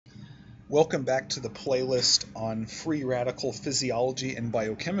Welcome back to the playlist on free radical physiology and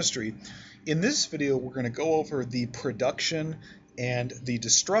biochemistry. In this video, we're going to go over the production and the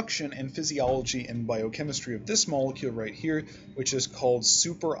destruction and physiology and biochemistry of this molecule right here, which is called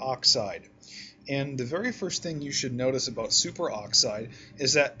superoxide. And the very first thing you should notice about superoxide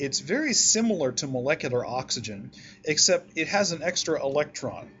is that it's very similar to molecular oxygen, except it has an extra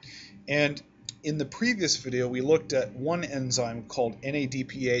electron. And in the previous video, we looked at one enzyme called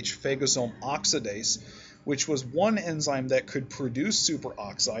NADPH phagosome oxidase, which was one enzyme that could produce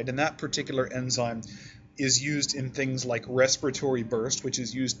superoxide, and that particular enzyme is used in things like respiratory burst, which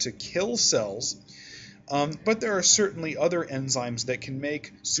is used to kill cells. But there are certainly other enzymes that can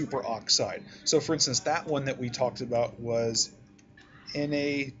make superoxide. So for instance, that one that we talked about was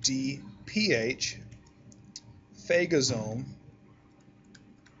NADPH phagosome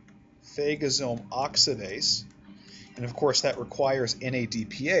oxidase, and of course that requires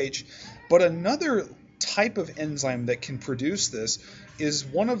NADPH. But another type of enzyme that can produce this is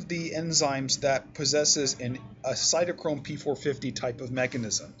one of the enzymes that possesses a cytochrome P450 type of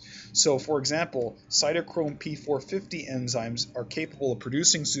mechanism. So for example, cytochrome P450 enzymes are capable of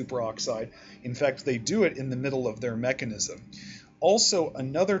producing superoxide. In fact, they do it in the middle of their mechanism. Also,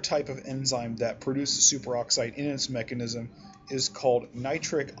 another type of enzyme that produces superoxide in its mechanism is called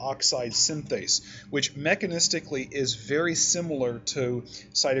nitric oxide synthase, which mechanistically is very similar to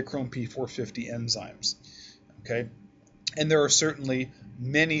cytochrome P450 enzymes. Okay, and there are certainly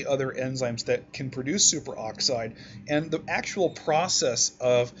many other enzymes that can produce superoxide, and the actual process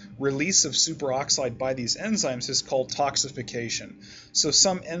of release of superoxide by these enzymes is called toxification. So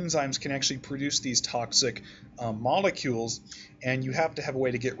some enzymes can actually produce these toxic molecules, and you have to have a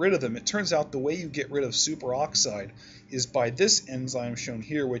way to get rid of them. It turns out the way you get rid of superoxide is by this enzyme shown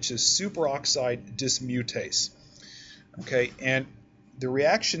here, which is superoxide dismutase. Okay, and the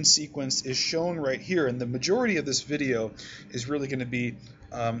reaction sequence is shown right here, and the majority of this video is really going to be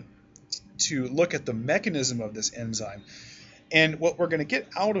to look at the mechanism of this enzyme. And what we're going to get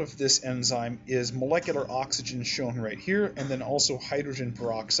out of this enzyme is molecular oxygen shown right here, and then also hydrogen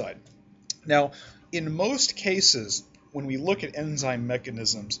peroxide. Now, in most cases, when we look at enzyme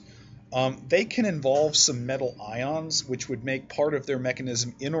mechanisms, they can involve some metal ions, which would make part of their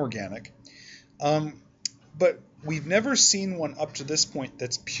mechanism inorganic. But we've never seen one up to this point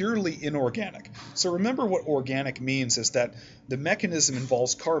that's purely inorganic. So remember, what organic means is that the mechanism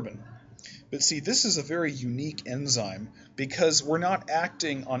involves carbon. But see, this is a very unique enzyme because we're not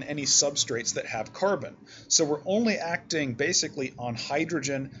acting on any substrates that have carbon. So we're only acting basically on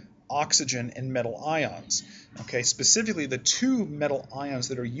hydrogen, oxygen, and metal ions. Okay, specifically the two metal ions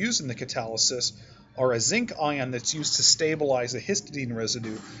that are used in the catalysis are a zinc ion that's used to stabilize a histidine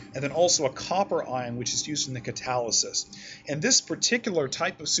residue, and then also a copper ion which is used in the catalysis. And this particular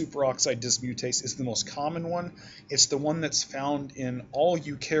type of superoxide dismutase is the most common one. It's the one that's found in all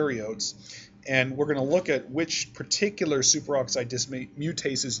eukaryotes, and we're going to look at which particular superoxide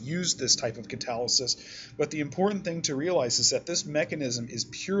dismutases use this type of catalysis. But the important thing to realize is that this mechanism is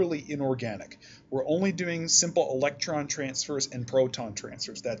purely inorganic. We're only doing simple electron transfers and proton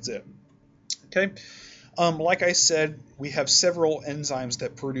transfers. That's it. Okay, like I said, we have several enzymes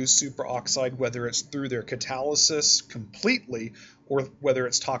that produce superoxide, whether it's through their catalysis completely or whether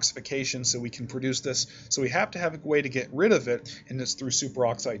it's toxification, so we can produce this. So we have to have a way to get rid of it, and it's through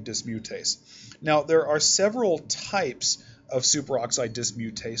superoxide dismutase. Now, there are several types of superoxide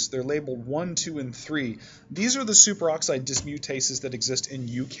dismutase. They're labeled 1, 2, and 3. These are the superoxide dismutases that exist in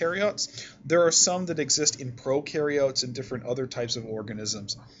eukaryotes. There are some that exist in prokaryotes and different other types of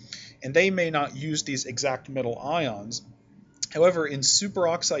organisms, and they may not use these exact metal ions. However, in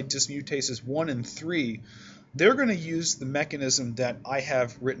superoxide dismutases 1 and 3, they're going to use the mechanism that I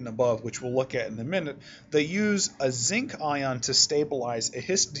have written above, which we'll look at in a minute. They use a zinc ion to stabilize a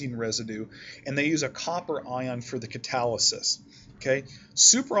histidine residue, and they use a copper ion for the catalysis. Okay?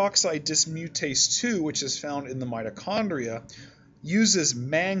 Superoxide dismutase 2, which is found in the mitochondria, uses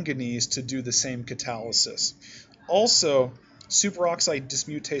manganese to do the same catalysis. Also, superoxide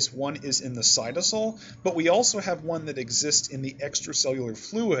dismutase 1 is in the cytosol, but we also have one that exists in the extracellular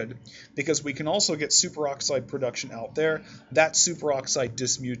fluid because we can also get superoxide production out there. That's superoxide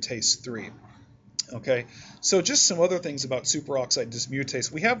dismutase 3. Okay, so just some other things about superoxide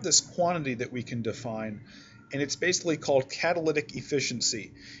dismutase. We have this quantity that we can define, and it's basically called catalytic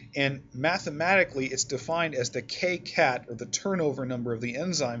efficiency. And mathematically, it's defined as the kcat, or the turnover number of the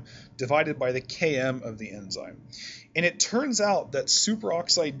enzyme, divided by the km of the enzyme. And it turns out that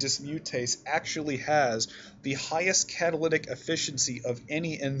superoxide dismutase actually has the highest catalytic efficiency of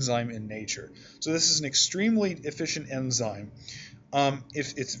any enzyme in nature. So this is an extremely efficient enzyme.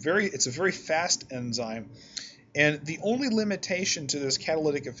 If it's a very fast enzyme, and the only limitation to this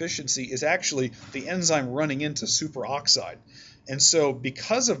catalytic efficiency is actually the enzyme running into superoxide. And so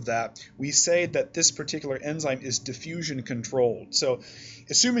because of that, we say that this particular enzyme is diffusion controlled. So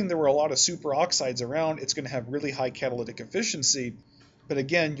assuming there were a lot of superoxides around, it's going to have really high catalytic efficiency. But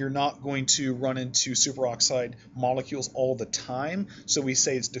again, you're not going to run into superoxide molecules all the time, so we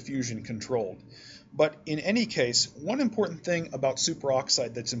say it's diffusion controlled. But in any case, one important thing about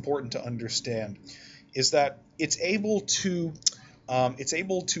superoxide that's important to understand is that it's able to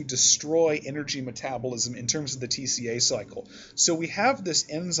destroy energy metabolism in terms of the TCA cycle. So we have this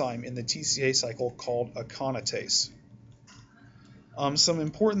enzyme in the TCA cycle called aconitase. Some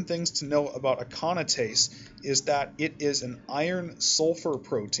important things to know about aconitase is that it is an iron-sulfur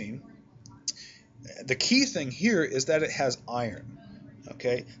protein. The key thing here is that it has iron.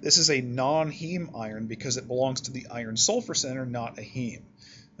 Okay, this is a non-heme iron because it belongs to the iron-sulfur center, not a heme.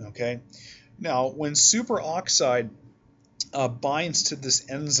 Okay, now when superoxide binds to this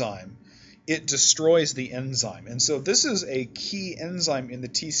enzyme, it destroys the enzyme, and so this is a key enzyme in the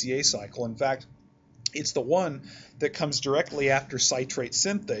TCA cycle. In fact, it's the one that comes directly after citrate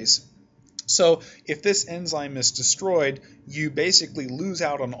synthase. So if this enzyme is destroyed, you basically lose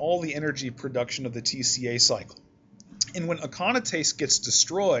out on all the energy production of the TCA cycle. And when aconitase gets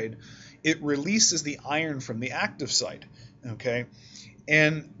destroyed, it releases the iron from the active site. Okay,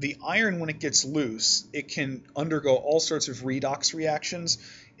 and the iron, when it gets loose, it can undergo all sorts of redox reactions.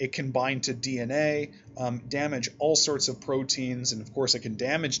 It can bind to DNA, damage all sorts of proteins, and of course it can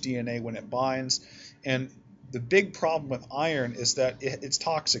damage DNA when it binds. And the big problem with iron is that it's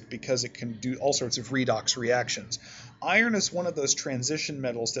toxic because it can do all sorts of redox reactions. Iron is one of those transition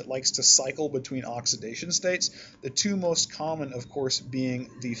metals that likes to cycle between oxidation states, the two most common, of course, being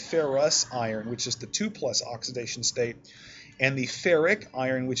the ferrous iron, which is the 2+ oxidation state, and the ferric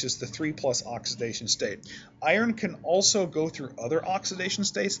iron, which is the 3+ oxidation state. Iron can also go through other oxidation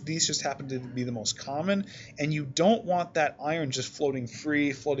states. These just happen to be the most common, and you don't want that iron just floating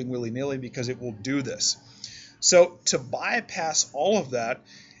free, floating willy-nilly, because it will do this. So to bypass all of that,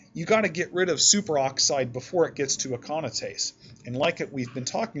 you got to get rid of superoxide before it gets to aconitase. And like we've been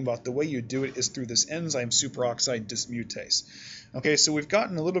talking about, the way you do it is through this enzyme superoxide dismutase. Okay, so we've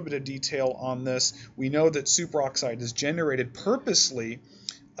gotten a little bit of detail on this. We know that superoxide is generated purposely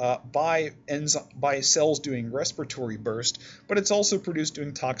by cells doing respiratory burst, but it's also produced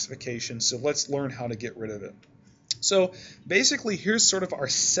during toxification. So let's learn how to get rid of it. So basically, here's sort of our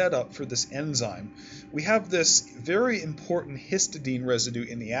setup for this enzyme. We have this very important histidine residue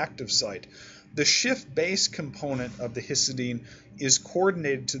in the active site. The Schiff base component of the histidine is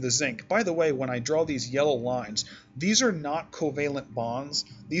coordinated to the zinc. By the way, when I draw these yellow lines, these are not covalent bonds.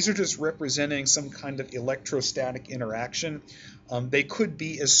 These are just representing some kind of electrostatic interaction. They could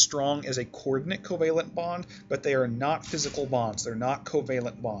be as strong as a coordinate covalent bond, but they are not physical bonds. They're not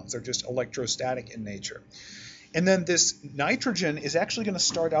covalent bonds. They're just electrostatic in nature. And then this nitrogen is actually going to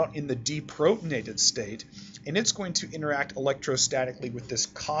start out in the deprotonated state, and it's going to interact electrostatically with this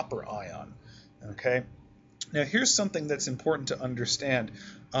copper ion. Okay. Now here's something that's important to understand.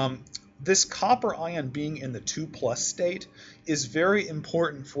 This copper ion being in the 2+ state is very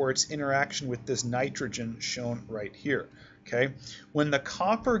important for its interaction with this nitrogen shown right here. Okay. When the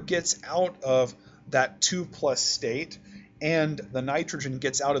copper gets out of that 2+ state, and the nitrogen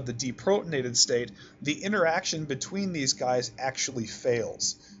gets out of the deprotonated state, the interaction between these guys actually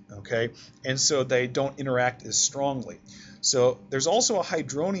fails, okay? And so they don't interact as strongly. So there's also a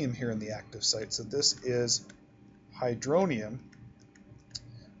hydronium here in the active site. So this is hydronium,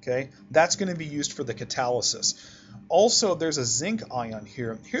 okay? That's going to be used for the catalysis. Also, there's a zinc ion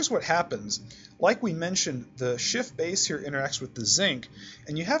here. Here's what happens. Like we mentioned, the Schiff base here interacts with the zinc,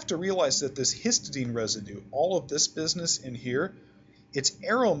 and you have to realize that this histidine residue, all of this business in here, it's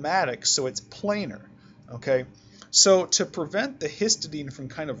aromatic, so it's planar, okay? So to prevent the histidine from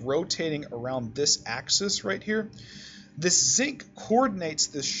kind of rotating around this axis right here, this zinc coordinates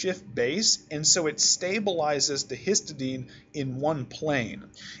the Schiff base, and so it stabilizes the histidine in one plane.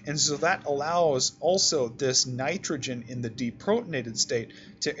 And so that allows also this nitrogen in the deprotonated state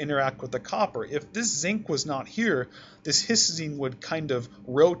to interact with the copper. If this zinc was not here, this histidine would kind of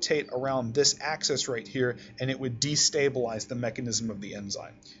rotate around this axis right here, and it would destabilize the mechanism of the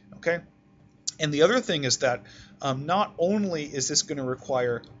enzyme. Okay? And the other thing is that not only is this going to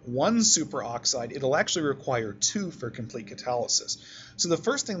require one superoxide, it'll actually require two for complete catalysis. So the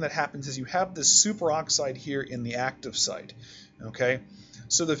first thing that happens is you have this superoxide here in the active site. Okay,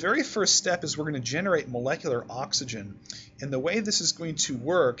 so the very first step is we're going to generate molecular oxygen, And the way this is going to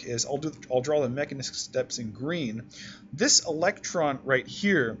work is I'll draw the mechanistic steps in green. This electron right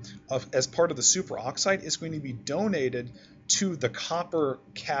here as part of the superoxide is going to be donated to the copper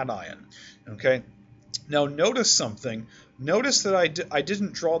cation. Okay. Now notice something. Notice that I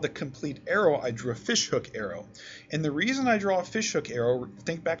didn't draw the complete arrow, I drew a fishhook arrow. And the reason I draw a fishhook arrow,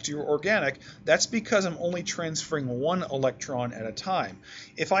 think back to your organic, that's because I'm only transferring one electron at a time.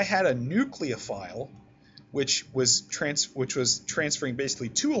 If I had a nucleophile, which was transferring basically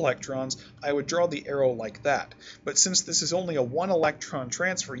 2 electrons, I would draw the arrow like that. But since this is only a 1 electron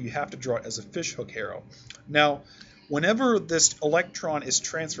transfer, you have to draw it as a fishhook arrow. Now, whenever this electron is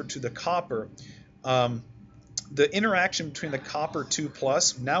transferred to the copper, the interaction between the copper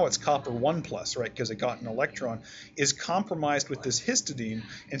 2+, now it's copper 1+, right, because it got an electron, is compromised with this histidine,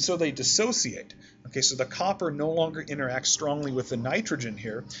 and so they dissociate. Okay, so the copper no longer interacts strongly with the nitrogen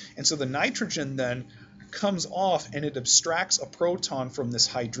here, and so the nitrogen then comes off and it abstracts a proton from this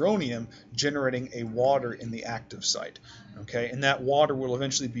hydronium, generating a water in the active site. Okay, and that water will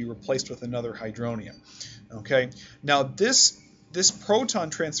eventually be replaced with another hydronium. Okay, now this proton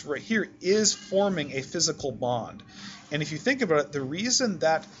transfer right here is forming a physical bond. And if you think about it, the reason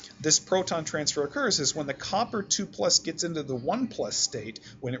that this proton transfer occurs is when the copper 2+ gets into the 1+ state,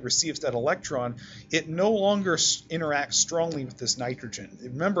 when it receives that electron, it no longer interacts strongly with this nitrogen.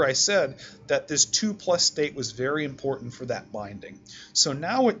 Remember I said that this 2+ state was very important for that binding. So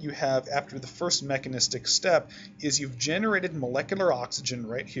now what you have after the first mechanistic step is you've generated molecular oxygen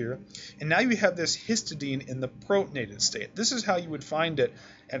right here, and now you have this histidine in the protonated state. This is how you would find it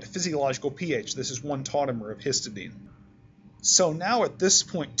at physiological pH. This is 1 tautomer of histidine. So now at this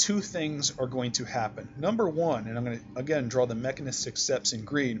point, 2 things are going to happen. Number 1, and I'm going to again draw the mechanistic steps in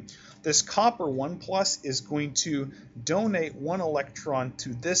green, this copper 1+ is going to donate 1 electron to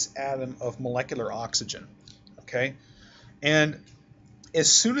this atom of molecular oxygen. Okay? And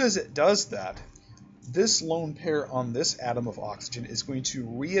as soon as it does that, this lone pair on this atom of oxygen is going to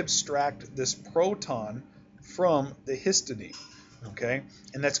re-abstract this proton from the histidine. Okay?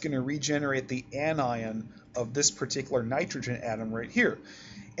 And that's going to regenerate the anion of this particular nitrogen atom right here.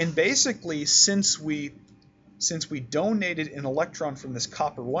 And basically, since we donated an electron from this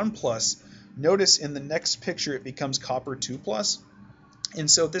copper 1+, notice in the next picture it becomes copper 2+. And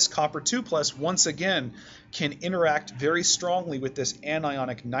so this copper 2+ once again can interact very strongly with this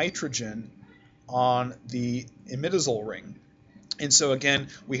anionic nitrogen on the imidazole ring. And so again,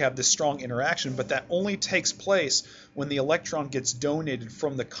 we have this strong interaction, but that only takes place when the electron gets donated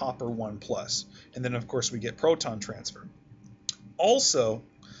from the copper 1+. And then of course we get proton transfer. Also,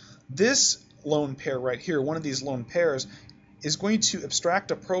 this lone pair right here, one of these lone pairs, is going to abstract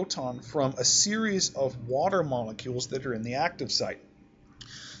a proton from a series of water molecules that are in the active site.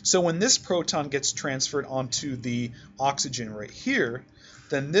 So when this proton gets transferred onto the oxygen right here,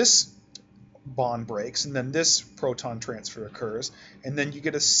 then this bond breaks, and then this proton transfer occurs, and then you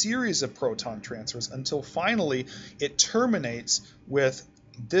get a series of proton transfers until finally it terminates with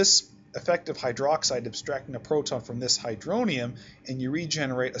this effective hydroxide abstracting a proton from this hydronium, and you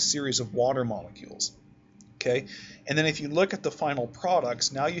regenerate a series of water molecules. Okay, and then if you look at the final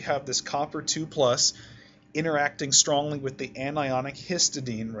products, now you have this copper 2+ interacting strongly with the anionic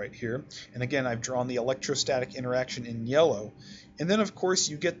histidine right here, and again I've drawn the electrostatic interaction in yellow. And then of course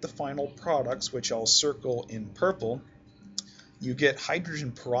you get the final products, which I'll circle in purple. You get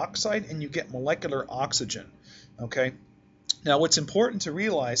hydrogen peroxide and you get molecular oxygen. Okay. Now what's important to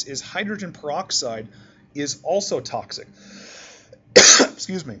realize is hydrogen peroxide is also toxic.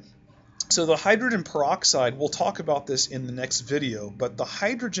 Excuse me. So the hydrogen peroxide, we'll talk about this in the next video, but the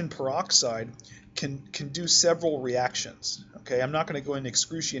hydrogen peroxide can do several reactions. Okay, I'm not going to go into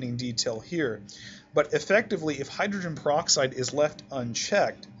excruciating detail here, but effectively, if hydrogen peroxide is left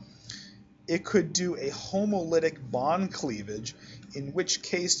unchecked, it could do a homolytic bond cleavage, in which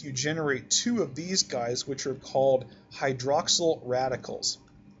case you generate 2 of these guys, which are called hydroxyl radicals.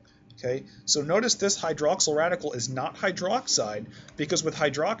 Okay, so notice this hydroxyl radical is not hydroxide, because with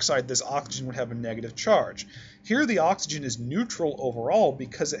hydroxide this oxygen would have a negative charge. Here the oxygen is neutral overall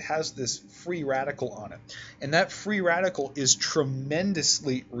because it has this free radical on it. And that free radical is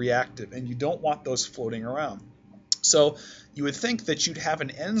tremendously reactive, and you don't want those floating around. So you would think that you'd have an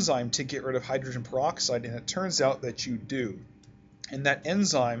enzyme to get rid of hydrogen peroxide, and it turns out that you do. And that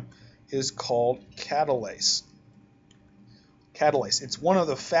enzyme is called catalase. Catalase. It's one of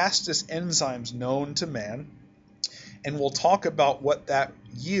the fastest enzymes known to man, and we'll talk about what that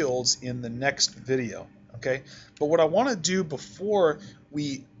yields in the next video. Okay, but what I want to do before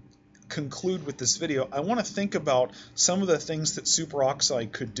we conclude with this video, I want to think about some of the things that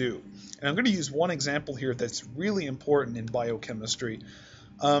superoxide could do. And I'm going to use one example here that's really important in biochemistry.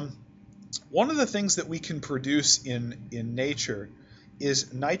 One of the things that we can produce in nature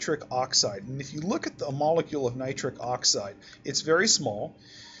is nitric oxide. And if you look at the molecule of nitric oxide, it's very small.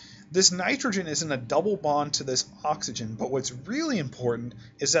 This nitrogen is in a double bond to this oxygen, but what's really important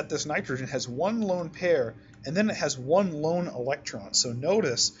is that this nitrogen has one lone pair and then it has one lone electron. So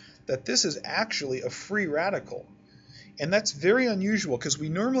notice that this is actually a free radical. And that's very unusual because we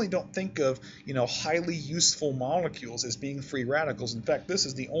normally don't think of, highly useful molecules as being free radicals. In fact, this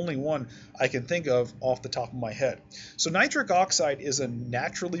is the only one I can think of off the top of my head. So nitric oxide is a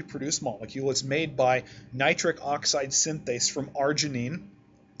naturally produced molecule. It's made by nitric oxide synthase from arginine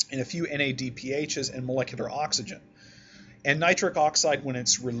and a few NADPHs and molecular oxygen. And nitric oxide, when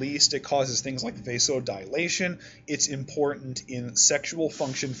it's released, it causes things like vasodilation. It's important in sexual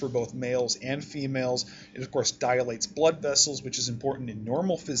function for both males and females. It, of course, dilates blood vessels, which is important in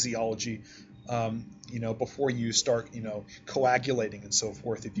normal physiology, before you start, coagulating and so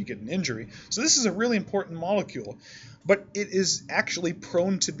forth if you get an injury. So this is a really important molecule. But it is actually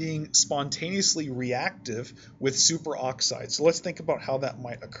prone to being spontaneously reactive with superoxide. So let's think about how that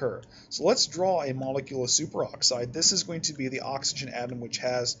might occur. So let's draw a molecule of superoxide. This is going to be the oxygen atom, which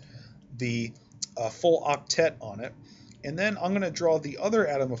has the full octet on it. And then I'm going to draw the other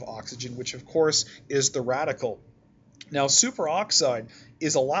atom of oxygen, which of course is the radical. Now, superoxide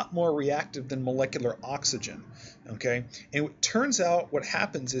is a lot more reactive than molecular oxygen. Okay? And it turns out what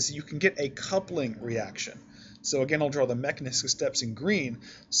happens is you can get a coupling reaction. So again, I'll draw the mechanistic steps in green.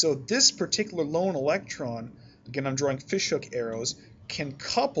 So this particular lone electron, again I'm drawing fishhook arrows, can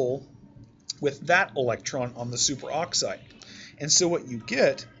couple with that electron on the superoxide. And so what you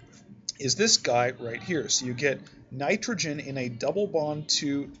get is this guy right here. So you get nitrogen in a double bond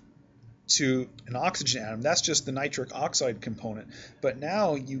to an oxygen atom. That's just the nitric oxide component. But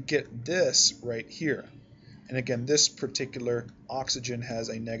now you get this right here. And again, this particular oxygen has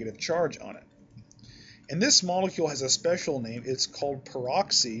a negative charge on it. And this molecule has a special name. It's called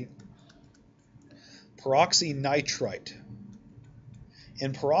peroxynitrite.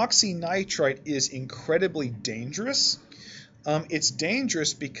 And peroxynitrite is incredibly dangerous. It's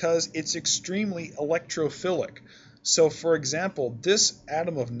dangerous because it's extremely electrophilic. So for example, this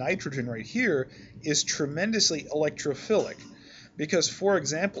atom of nitrogen right here is tremendously electrophilic. Because for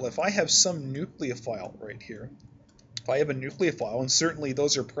example, if I have some nucleophile right here, if I have a nucleophile, and certainly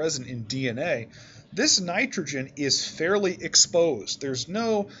those are present in DNA, this nitrogen is fairly exposed. There's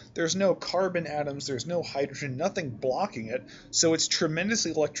no carbon atoms, there's no hydrogen, nothing blocking it, so it's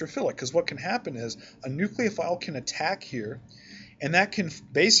tremendously electrophilic, because what can happen is a nucleophile can attack here, and that can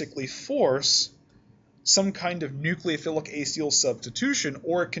basically force some kind of nucleophilic acyl substitution,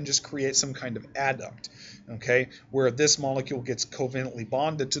 or it can just create some kind of adduct, okay, where this molecule gets covalently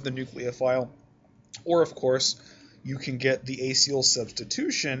bonded to the nucleophile, or of course, you can get the acyl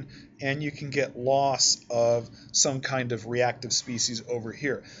substitution and you can get loss of some kind of reactive species over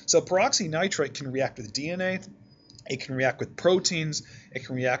here. So peroxynitrite can react with DNA, it can react with proteins, it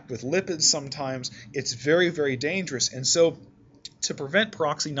can react with lipids sometimes. It's very, very dangerous. And so to prevent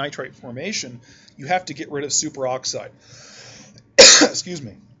peroxynitrite formation, you have to get rid of superoxide. Excuse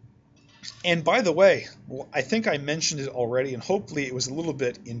me. And by the way, I think I mentioned it already, and hopefully it was a little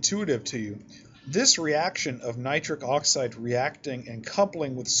bit intuitive to you. This reaction of nitric oxide reacting and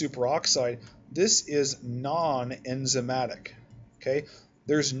coupling with superoxide, this is non-enzymatic. Okay?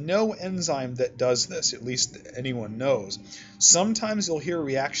 There's no enzyme that does this, at least anyone knows. Sometimes you'll hear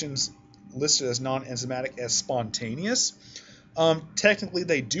reactions listed as non-enzymatic as spontaneous. Technically,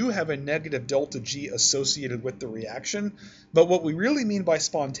 they do have a negative delta G associated with the reaction, but what we really mean by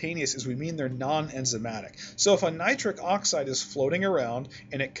spontaneous is we mean they're non-enzymatic. So if a nitric oxide is floating around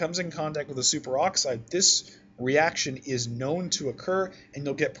and it comes in contact with a superoxide, this reaction is known to occur, and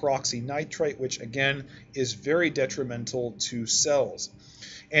you'll get peroxynitrite, which again is very detrimental to cells.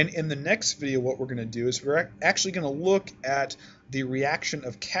 And in the next video, what we're going to do is we're actually going to look at the reaction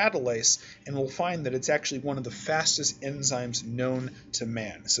of catalase, and we'll find that it's actually one of the fastest enzymes known to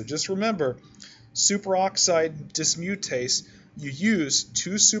man. So just remember, superoxide dismutase, you use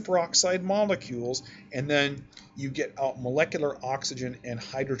two superoxide molecules, and then you get out molecular oxygen and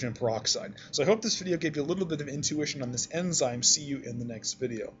hydrogen peroxide. So I hope this video gave you a little bit of intuition on this enzyme. See you in the next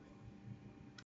video.